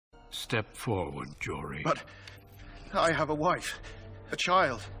Step forward, Jory. But I have a wife, a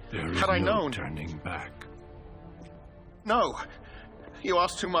child. There is Had I no known... turning back. No, you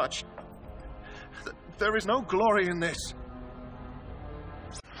ask too much. There is no glory in this.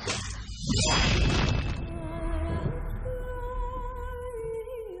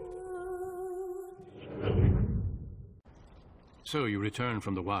 So you return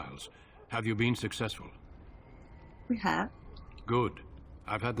from the wilds. Have you been successful? We have. Good.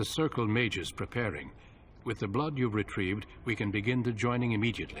 I've had the Circle mages preparing. With the blood you've retrieved, we can begin the joining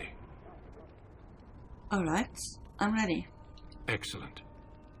immediately. All right, I'm ready. Excellent.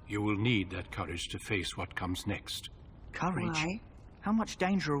 You will need that courage to face what comes next. Courage? Why? How much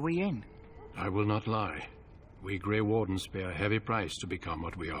danger are we in? I will not lie. We Grey Wardens pay a heavy price to become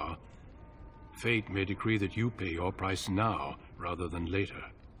what we are. Fate may decree that you pay your price now, rather than later.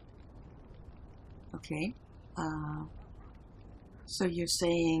 Okay. So you're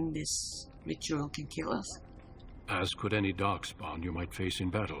saying this ritual can kill us? As could any darkspawn you might face in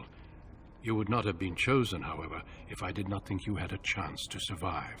battle. You would not have been chosen, however, if I did not think you had a chance to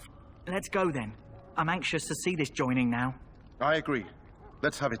survive. Let's go then. I'm anxious to see this joining now. I agree.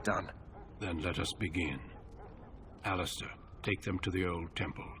 Let's have it done. Then let us begin. Alistair, take them to the old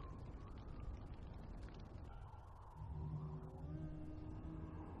temple.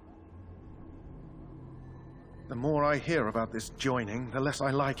 The more I hear about this joining, the less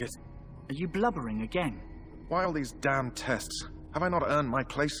I like it. Are you blubbering again? Why all these damn tests? Have I not earned my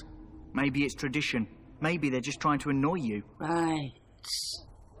place? Maybe it's tradition. Maybe they're just trying to annoy you. Right.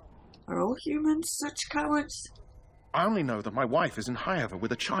 Are all humans such cowards? I only know that my wife is in Highever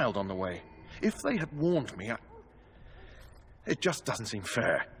with a child on the way. If they had warned me, it just doesn't seem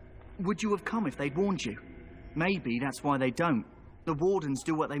fair. Would you have come if they'd warned you? Maybe that's why they don't. The Wardens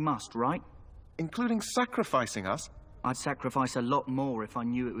do what they must, right? Including sacrificing us? I'd sacrifice a lot more if I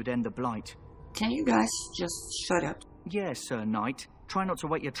knew it would end the Blight. Can you guys just shut up? Yes, Sir Knight. Try not to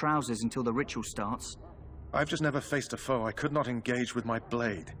wet your trousers until the ritual starts. I've just never faced a foe I could not engage with my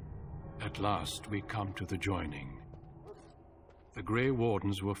blade. At last, we come to the joining. The Grey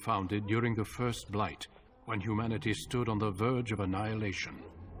Wardens were founded during the first Blight, when humanity stood on the verge of annihilation.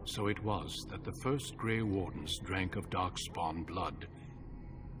 So it was that the first Grey Wardens drank of darkspawn blood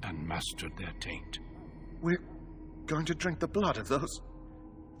and mastered their taint. We're going to drink the blood of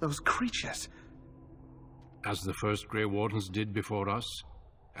those creatures. As the first Grey Wardens did before us,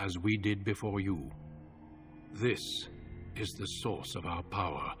 as we did before you. This is the source of our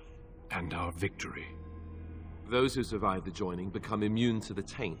power and our victory. Those who survive the joining become immune to the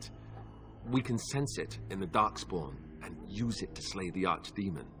taint. We can sense it in the darkspawn and use it to slay the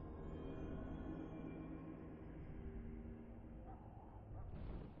archdemon.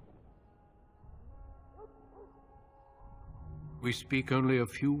 We speak only a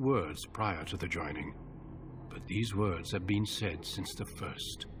few words prior to the joining, but these words have been said since the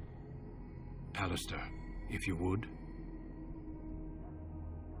first. Alistair, if you would.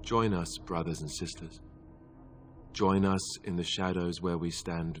 Join us, brothers and sisters. Join us in the shadows where we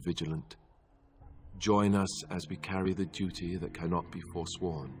stand vigilant. Join us as we carry the duty that cannot be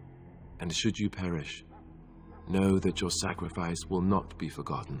forsworn. And should you perish, know that your sacrifice will not be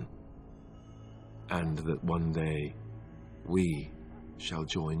forgotten, and that one day we shall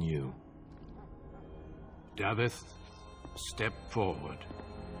join you. Davith, step forward.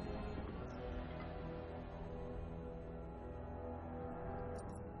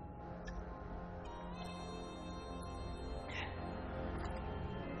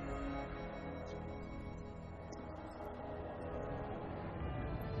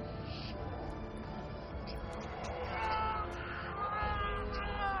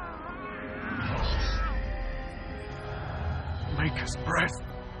 Maker's breath.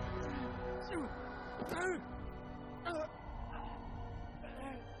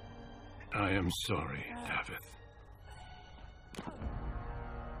 I am sorry, Davith.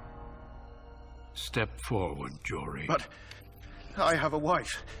 Step forward, Jory. But I have a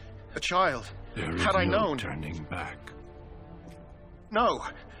wife, a child. There is Had I no known... turning back. No,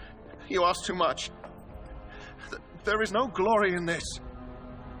 you ask too much. There is no glory in this.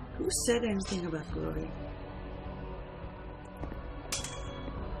 Who said anything about glory?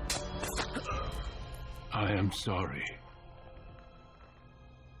 I am sorry.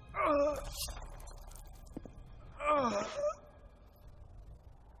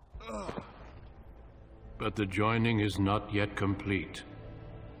 But the joining is not yet complete.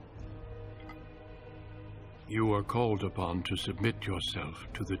 You are called upon to submit yourself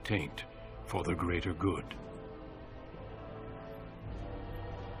to the taint for the greater good.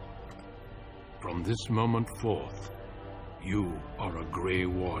 From this moment forth, You are a Grey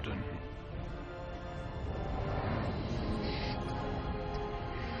Warden.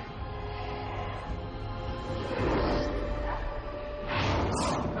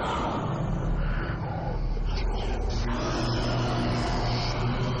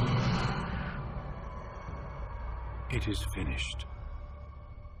 It is finished.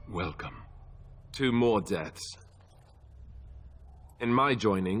 Welcome. 2 more deaths. In my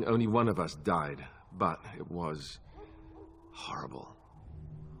joining, only one of us died, but it was horrible.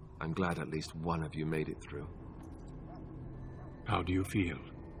 I'm glad at least one of you made it through. How do you feel?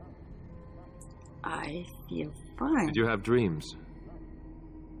 I feel fine. Did you have dreams?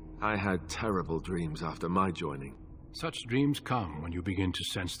 I had terrible dreams after my joining. Such dreams come when you begin to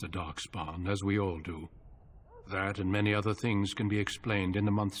sense the Darkspawn, as we all do. That and many other things can be explained in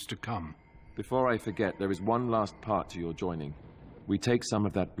the months to come. Before I forget, there is one last part to your joining. We take some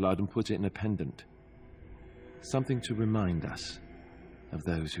of that blood and put it in a pendant. Something to remind us of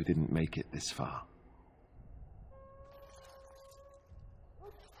those who didn't make it this far.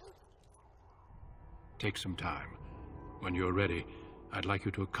 Take some time. When you're ready, I'd like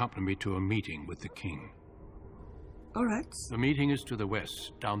you to accompany me to a meeting with the king. All right. The meeting is to the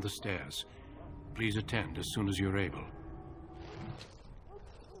west, down the stairs. Please attend as soon as you're able.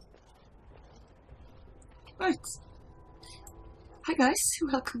 Right. Hi guys,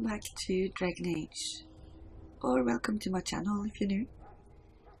 welcome back to Dragon Age. Or welcome to my channel if you're new.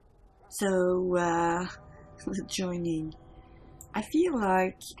 So, joining. I feel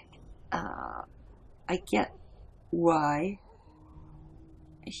like I get why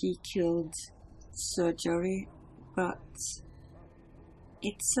he killed Surgery, but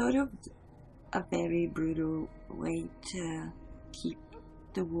it's sort of a very brutal way to keep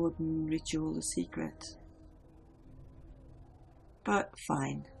the Warden ritual a secret. But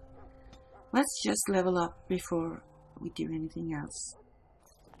fine. Let's just level up before we do anything else.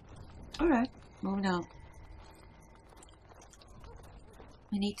 Alright, moving on.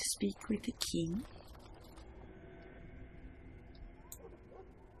 We need to speak with the king.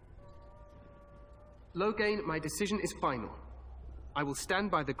 Loghain, my decision is final. I will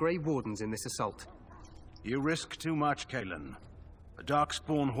stand by the Grey Wardens in this assault. You risk too much, Kalen. The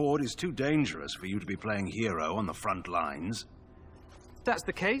Darkspawn Horde is too dangerous for you to be playing hero on the front lines. If that's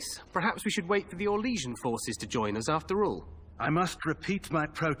the case, perhaps we should wait for the Orlesian forces to join us after all. I must repeat my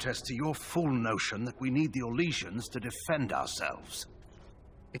protest to your fool notion that we need the Orlesians to defend ourselves.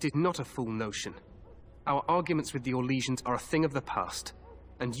 It is not a fool notion. Our arguments with the Orlesians are a thing of the past,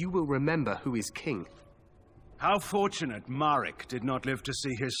 and you will remember who is king. How fortunate Marek did not live to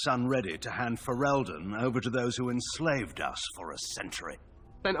see his son ready to hand Ferelden over to those who enslaved us for a century.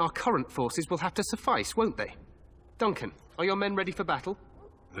 Then our current forces will have to suffice, won't they? Duncan, are your men ready for battle?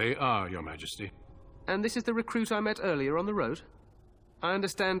 They are, Your Majesty. And this is the recruit I met earlier on the road? I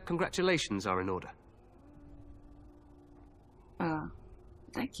understand congratulations are in order.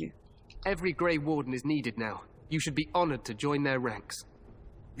 Thank you. Every Grey Warden is needed now. You should be honored to join their ranks.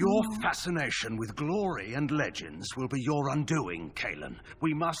 Your fascination with glory and legends will be your undoing, Kalen.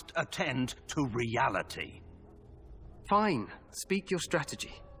 We must attend to reality. Fine. Speak your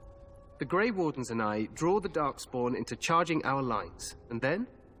strategy. The Grey Wardens and I draw the Darkspawn into charging our lines, and then?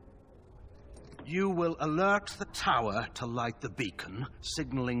 You will alert the tower to light the beacon,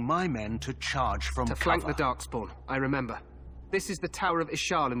 signaling my men to charge from cover. To flank the Darkspawn, I remember. This is the Tower of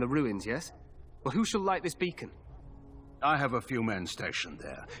Ishal in the ruins, yes? Well, who shall light this beacon? I have a few men stationed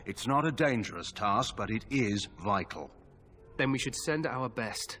there. It's not a dangerous task, but it is vital. Then we should send our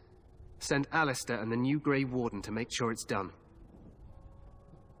best. Send Alistair and the new Grey Warden to make sure it's done.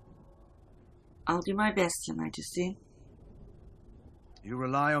 I'll do my best, Your Majesty. You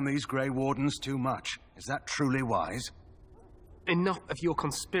rely on these Grey Wardens too much. Is that truly wise? Enough of your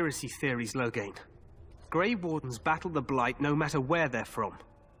conspiracy theories, Loghain. Grey Wardens battle the Blight no matter where they're from.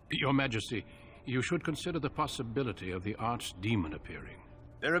 Your Majesty, you should consider the possibility of the archdemon appearing.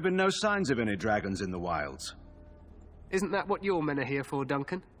 There have been no signs of any dragons in the wilds. Isn't that what your men are here for,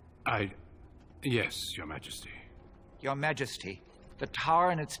 Duncan? Yes, Your Majesty. Your Majesty, the tower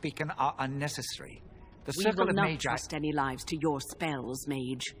and its beacon are unnecessary. The We circle will of not Mage... trust any lives to your spells,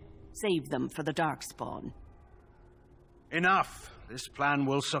 Mage. Save them for the Darkspawn. Enough! This plan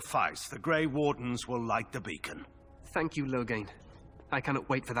will suffice. The Grey Wardens will light the beacon. Thank you, Loghain. I cannot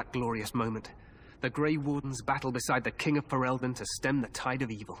wait for that glorious moment. The Grey Wardens battle beside the King of Ferelden to stem the tide of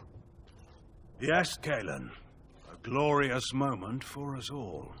evil. Yes, Kalen. A glorious moment for us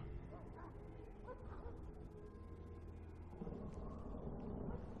all.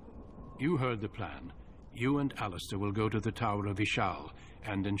 You heard the plan. You and Alistair will go to the Tower of Ishal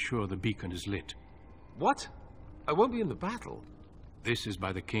and ensure the beacon is lit. What? I won't be in the battle. This is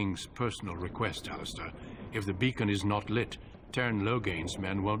by the king's personal request, Alistair. If the beacon is not lit, Tern Loghain's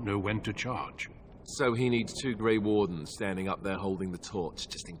men won't know when to charge. So he needs 2 Grey Wardens standing up there holding the torch,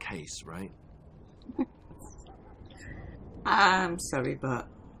 just in case, right? I'm sorry, but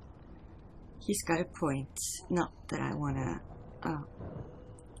he's got a point. Not that I wanna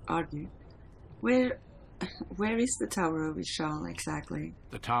argue. Where is the Tower of Ishal exactly?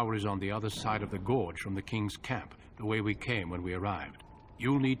 The tower is on the other side of the gorge from the king's camp, the way we came when we arrived.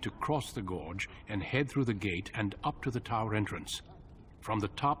 You'll need to cross the gorge and head through the gate and up to the tower entrance. From the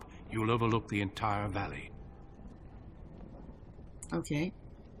top, you'll overlook the entire valley. Okay.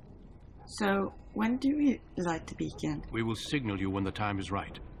 So, when do we light the beacon? We will signal you when the time is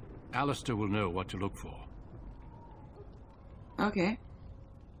right. Alistair will know what to look for. Okay.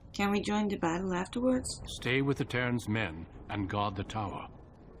 Can we join the battle afterwards? Stay with the Tern's men and guard the tower.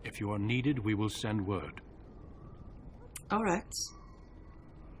 If you are needed, we will send word. Alright.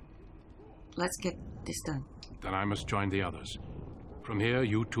 Let's get this done. Then I must join the others. From here,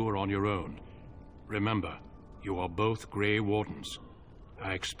 you two are on your own. Remember, you are both Grey Wardens.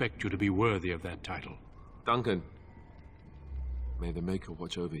 I expect you to be worthy of that title. Duncan, may the Maker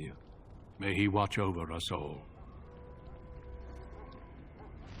watch over you. May he watch over us all.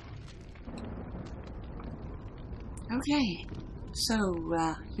 Okay.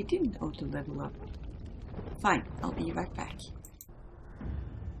 So, he didn't auto-level up. Fine, I'll be right back.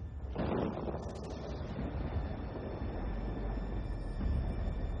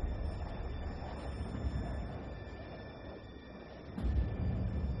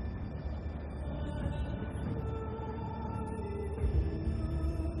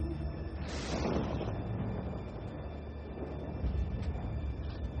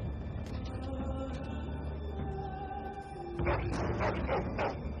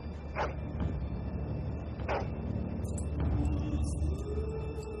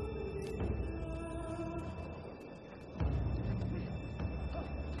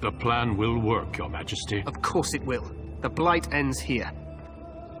 The plan will work, Your Majesty. Of course it will. The Blight ends here.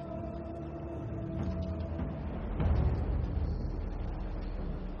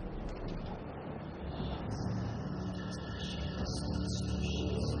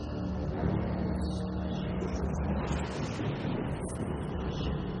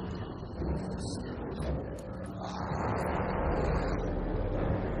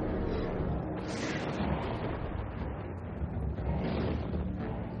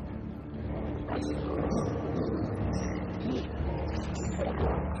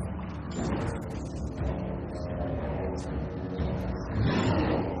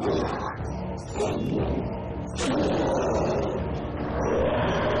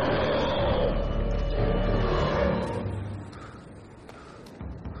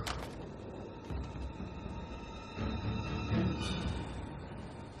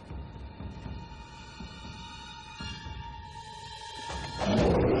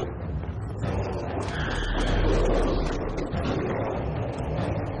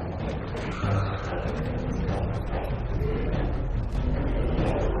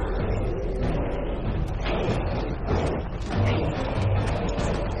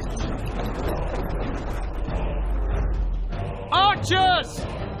 Archers!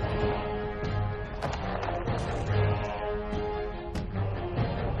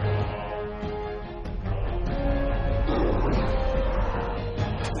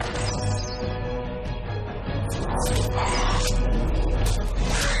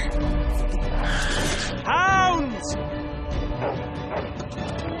 Hounds!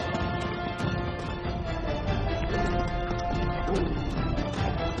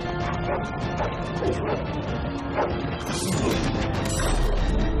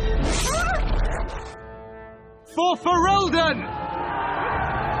 For Ferelden!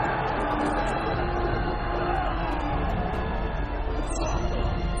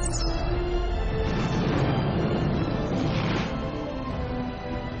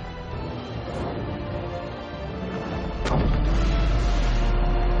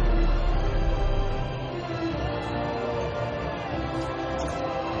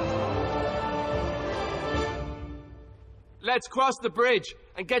 Let's cross the bridge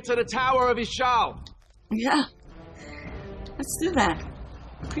and get to the Tower of Ishal. Yeah. Let's do that.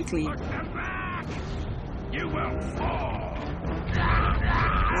 Quickly. Put them back! You will fall!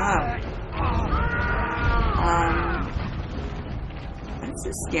 Wow. That's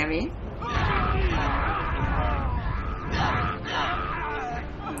so scary.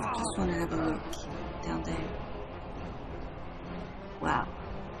 Just want to have a look down there. Wow.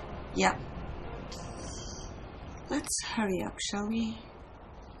 Yep. Let's hurry up, shall we?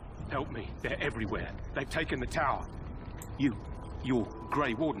 Help me. They're everywhere. They've taken the tower. You're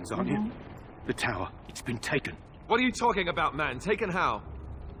Grey Wardens, aren't you? The tower. It's been taken. What are you talking about, man? Taken how?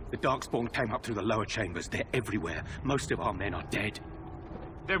 The Darkspawn came up through the lower chambers. They're everywhere. Most of our men are dead.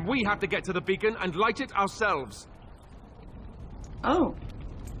 Then we have to get to the beacon and light it ourselves. Oh,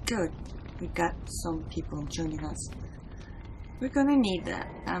 good. We got some people joining us. We're gonna need that,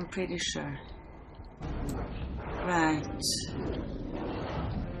 I'm pretty sure. Right.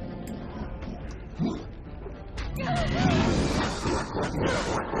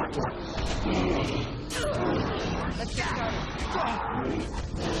 Let's get started.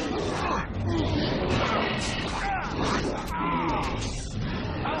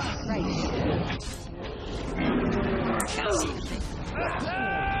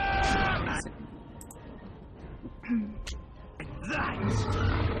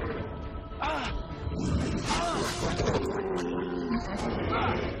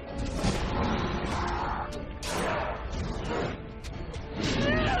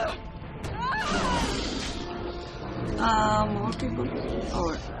 More people,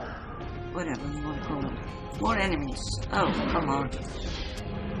 or whatever you want to call them. More enemies. Oh, come on.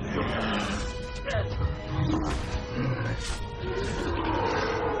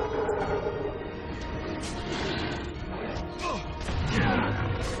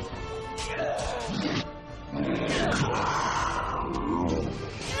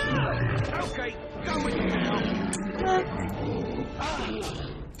 Okay, go with you now.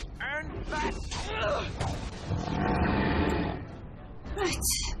 And back. Right.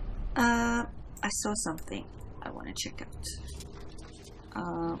 I saw something I want to check out.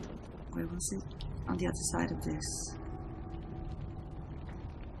 Where was it? On the other side of this.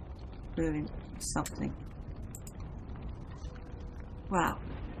 Ruin something. Wow.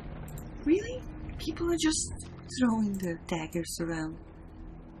 Really? People are just throwing their daggers around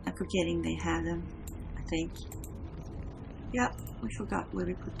and forgetting they had them, I think. Yeah, we forgot where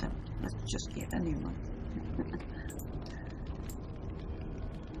we put them. Let's just get a new one.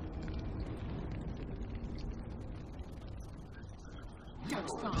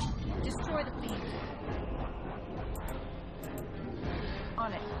 Destroy the beam.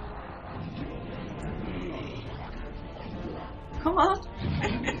 On it. Come on.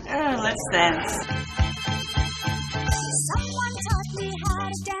 Let's dance. Someone taught me how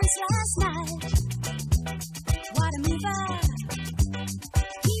to dance last night. What a mover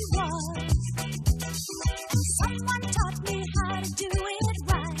he was. Someone taught me how to do it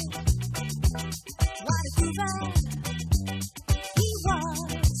right. What a mover he was.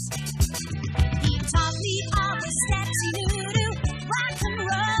 He taught me all the steps he knew to rock and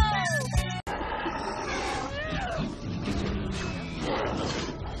roll.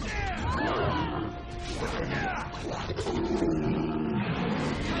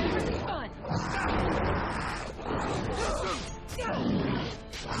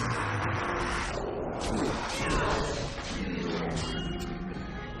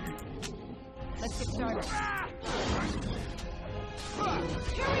 Let's get started.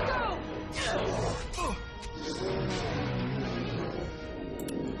 Here we go!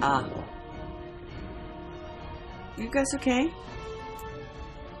 You guys okay?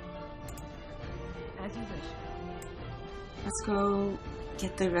 As you wish. Let's go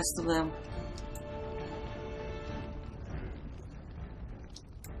get the rest of them.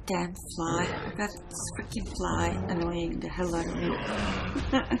 Damn fly. I got this freaking fly annoying the hell out of me.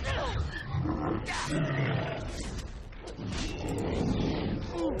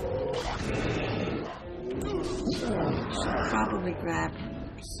 Should probably grab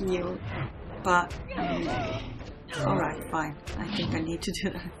heal, but alright, fine. I think I need to do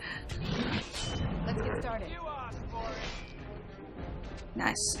that. Let's get started.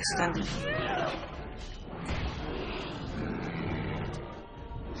 Nice, stunned.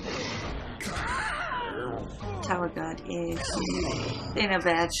 Tower God is in a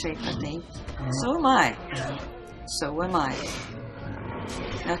bad shape, I think. So am I. So am I.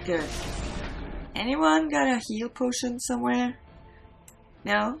 Not good. Anyone got a heal potion somewhere?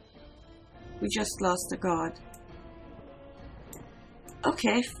 No? We just lost a god.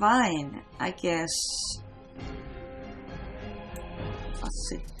 Okay, fine. I guess. Let's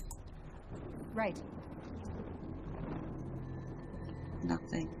see. Right.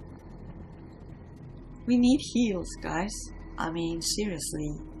 Nothing. We need heals, guys. I mean,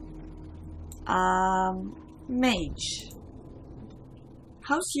 seriously. Mage.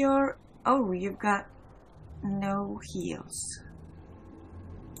 How's your... Oh, you've got no heals.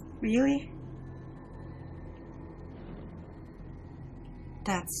 Really?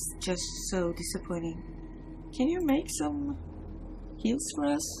 That's just so disappointing. Can you make some heals for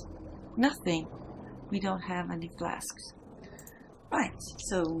us? Nothing. We don't have any flasks. Right,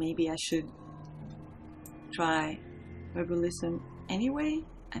 so maybe I should try herbalism anyway.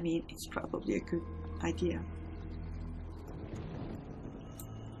 I mean, it's probably a good idea.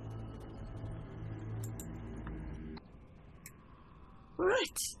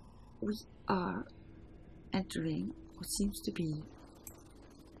 Alright, we are entering what seems to be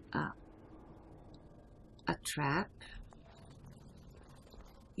a trap.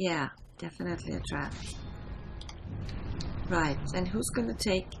 Yeah, definitely a trap. Right, and who's gonna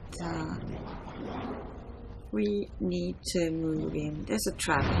take the... We need to move in. There's a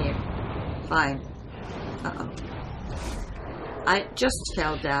trap here. Fine. Uh-oh. I just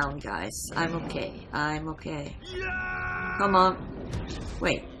fell down, guys. I'm okay. I'm okay. Come on.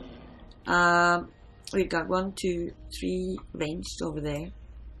 Wait. We've got 1, 2, 3 ranged over there.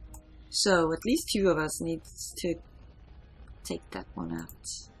 So at least 2 of us need to take that one out.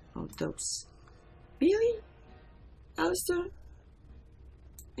 Oh, those. Really? Alistair?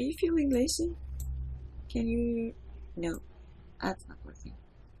 Are you feeling lazy? Can you... No. That's not working.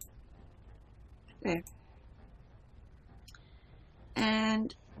 There.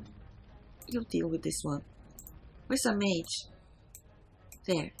 And you'll deal with this one. Where's our mage?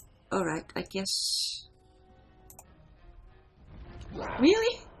 There. Alright, I guess...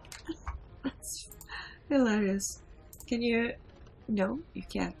 Really? That's hilarious. Can you... No, you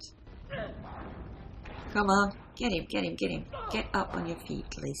can't. Come on. Get him, get him, get him. Get up on your feet,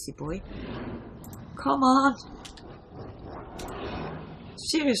 lazy boy. Come on.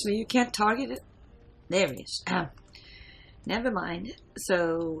 Seriously, you can't target it? There he is. Never mind.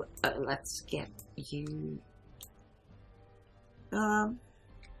 So, let's get you...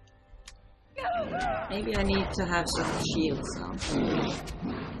 Maybe I need to have some shields on.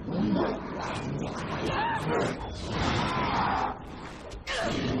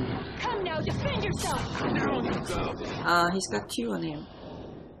 Come now, defend yourself! He's got 2 on him.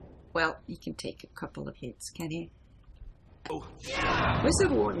 Well, he can take a couple of hits, can he? Where's the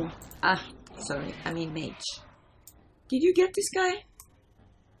warden? Sorry, I mean mage. Did you get this guy?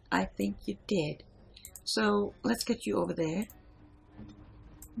 I think you did. So, let's get you over there.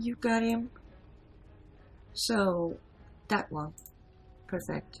 You got him. So, that one.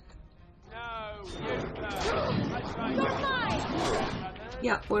 Perfect.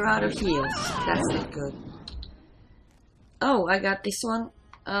 Yeah, we're out of heals. That's not good. Oh, I got this one.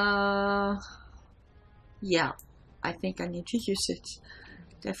 Yeah. I think I need to use it.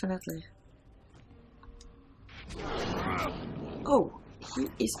 Definitely. Oh, he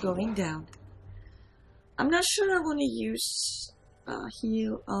is going down. I'm not sure I want to use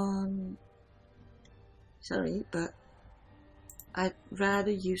heal on... Sorry, but I'd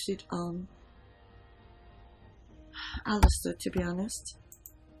rather use it on Alistair, to be honest.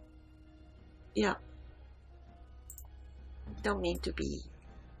 Yeah. Don't mean to be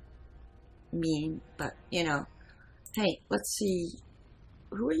mean, but you know. Hey, let's see.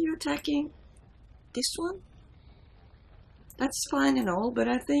 Who are you attacking? This one? That's fine and all, but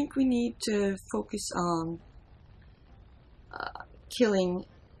I think we need to focus on killing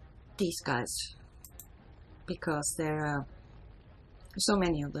these guys. Because there are so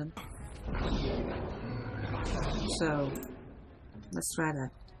many of them. So, let's try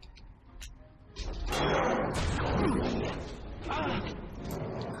that.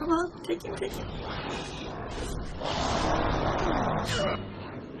 Come on, take it, take it.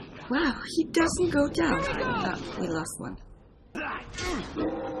 Wow, he doesn't go down. We lost one.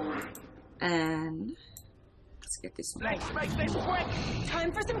 And let's get this one. Let's make this quick!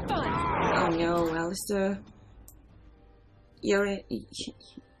 Time for some fun! Oh no, Alistair. You're in...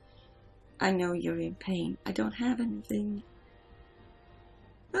 I know you're in pain. I don't have anything.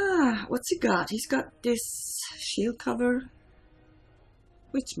 What's he got? He's got this shield cover,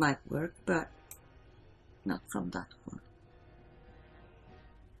 which might work, but not from that one.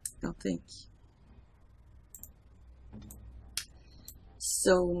 Don't think.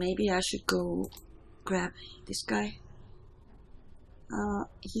 So maybe I should go grab this guy.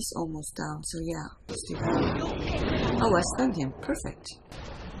 He's almost down, so yeah, let's do that. Oh, I stunned him. Perfect.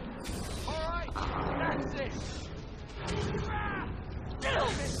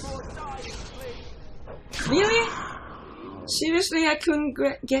 Really? Seriously, I couldn't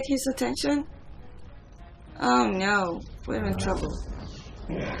get his attention? Oh no, we're in trouble.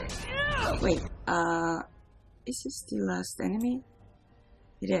 Wait, is this the last enemy?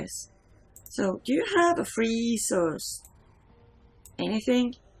 It is. So, do you have a freeze or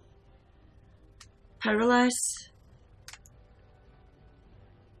anything? Paralyze?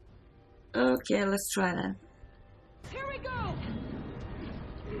 Okay, let's try that. Here we go!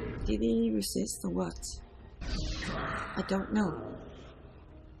 Did he resist or what? I don't know.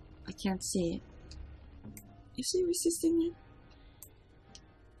 I can't see it. Is he resisting it?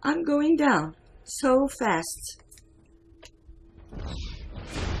 I'm going down so fast.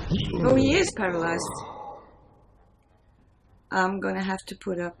 Oh, he is paralyzed. I'm gonna have to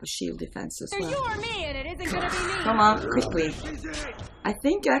put up a shield defense as well. You or me, and it isn't gonna be me. Come on, quickly. I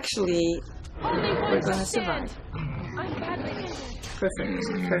think actually we're gonna survive. I'm badly injured. Perfect,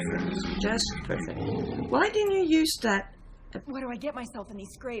 perfect, just perfect. Why didn't you use that? Why do I get myself in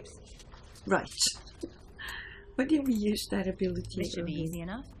these scrapes? Right. Why didn't we use that ability? This should be easy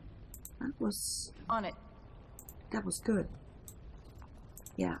enough. That was... On it. That was good.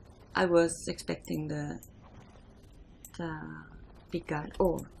 Yeah, I was expecting the big guy,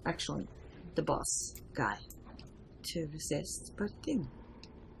 or actually the boss guy, to resist, but it didn't.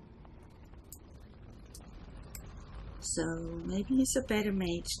 So maybe he's a better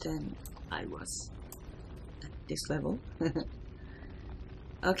mage than I was at this level.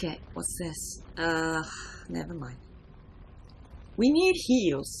 Okay, what's this? Never mind. We need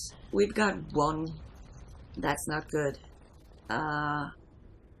heals. We've got one. That's not good.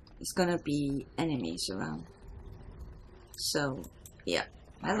 It's gonna be enemies around. So, yeah.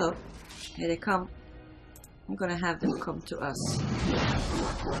 Hello. Here they come. I'm gonna have them come to us.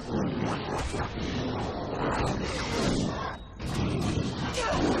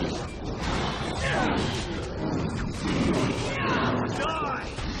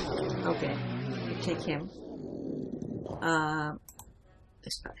 Okay. We take him.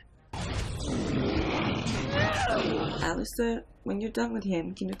 This guy. Alistair, when you're done with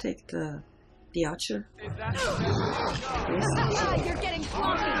him, can you take the archer? You're getting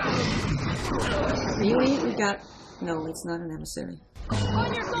sloppy. Really? We got... No, it's not an emissary.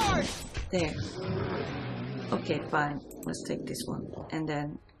 On your guard! There. Okay, fine. Let's take this one. And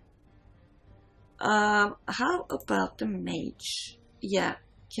then... how about the mage? Yeah,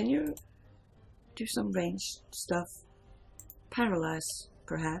 can you do some ranged stuff? Paralyze,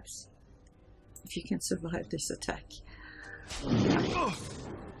 perhaps? If you can survive this attack.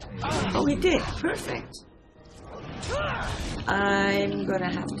 Oh, he did! Perfect! I'm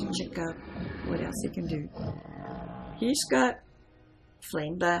gonna have to check out what else he can do. He's got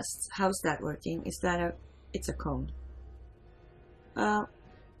flame blast. How's that working? Is that a... It's a cone.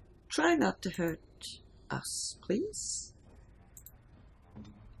 Try not to hurt us, please.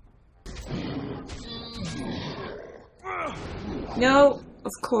 No,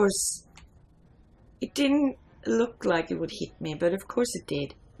 of course. It didn't look like it would hit me, but of course it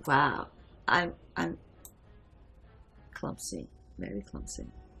did. Wow. I'm clumsy. Very clumsy.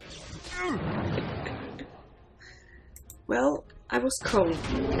 Well, I was cold.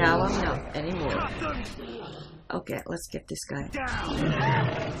 Now I'm not anymore. Okay, let's get this guy.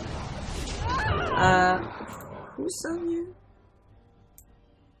 Who's on you?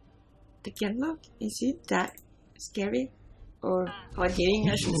 The Genlock? Is he that scary? Or hard hitting,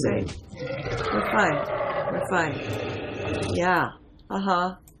 I should say. We're fine. We're fine. Yeah.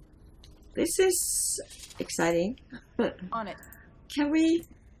 This is exciting. On it. Can we...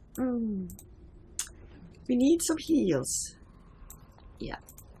 we need some heals. Yeah.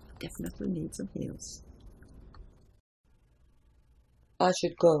 Definitely need some heals. I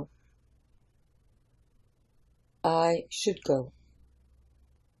should go. I should go.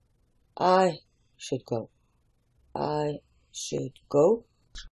 I should go. I should go.